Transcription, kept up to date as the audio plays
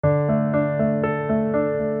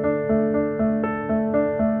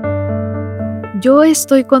Yo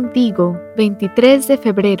estoy contigo, 23 de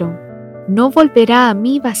febrero. No volverá a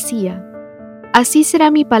mí vacía. Así será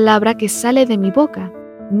mi palabra que sale de mi boca.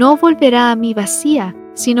 No volverá a mí vacía,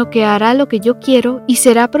 sino que hará lo que yo quiero y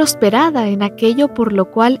será prosperada en aquello por lo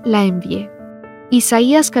cual la envié.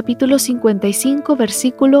 Isaías capítulo 55,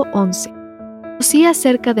 versículo 11. Conocí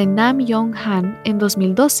acerca de Nam Yong-han en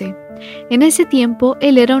 2012. En ese tiempo,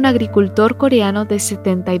 él era un agricultor coreano de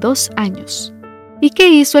 72 años. ¿Y qué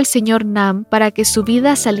hizo el señor Nam para que su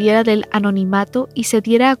vida saliera del anonimato y se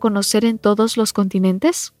diera a conocer en todos los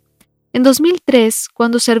continentes? En 2003,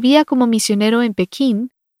 cuando servía como misionero en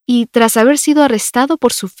Pekín, y tras haber sido arrestado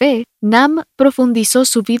por su fe, Nam profundizó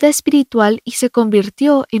su vida espiritual y se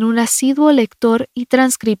convirtió en un asiduo lector y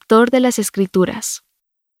transcriptor de las Escrituras.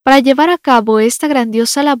 Para llevar a cabo esta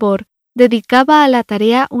grandiosa labor, dedicaba a la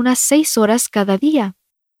tarea unas 6 horas cada día.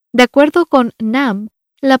 De acuerdo con Nam,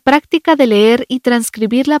 la práctica de leer y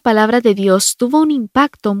transcribir la palabra de Dios tuvo un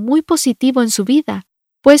impacto muy positivo en su vida,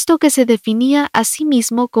 puesto que se definía a sí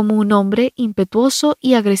mismo como un hombre impetuoso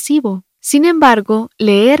y agresivo. Sin embargo,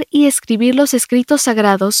 leer y escribir los escritos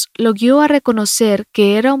sagrados lo guió a reconocer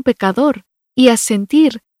que era un pecador y a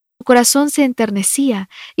sentir que su corazón se enternecía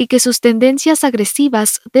y que sus tendencias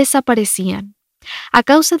agresivas desaparecían. A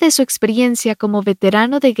causa de su experiencia como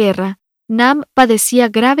veterano de guerra, Nam padecía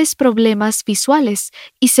graves problemas visuales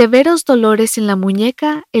y severos dolores en la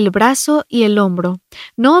muñeca, el brazo y el hombro.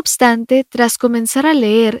 No obstante, tras comenzar a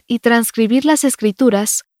leer y transcribir las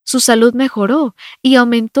Escrituras, su salud mejoró y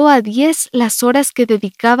aumentó a 10 las horas que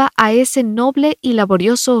dedicaba a ese noble y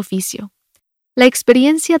laborioso oficio. ¿La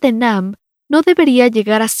experiencia de Nam no debería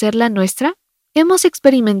llegar a ser la nuestra? ¿Hemos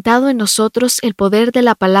experimentado en nosotros el poder de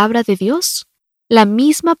la palabra de Dios? La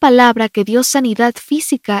misma palabra que dio sanidad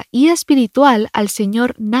física y espiritual al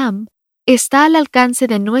señor Nam está al alcance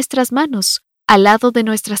de nuestras manos, al lado de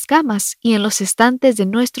nuestras camas y en los estantes de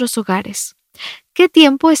nuestros hogares. ¿Qué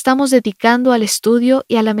tiempo estamos dedicando al estudio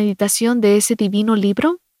y a la meditación de ese divino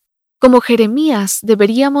libro? Como Jeremías,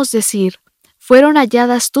 deberíamos decir: fueron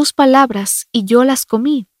halladas tus palabras y yo las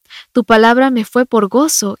comí. Tu palabra me fue por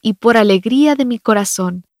gozo y por alegría de mi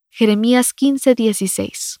corazón. Jeremías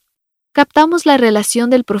 15:16. ¿Captamos la relación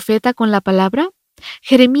del profeta con la palabra?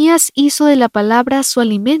 Jeremías hizo de la palabra su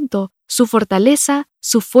alimento, su fortaleza,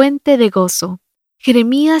 su fuente de gozo.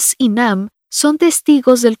 Jeremías y Nam son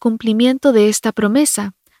testigos del cumplimiento de esta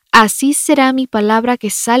promesa. Así será mi palabra que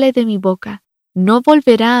sale de mi boca. No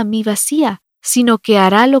volverá a mí vacía, sino que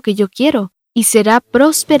hará lo que yo quiero, y será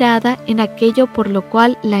prosperada en aquello por lo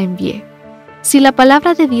cual la envié. Si la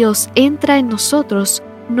palabra de Dios entra en nosotros,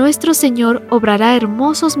 nuestro Señor obrará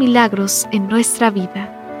hermosos milagros en nuestra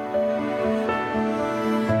vida.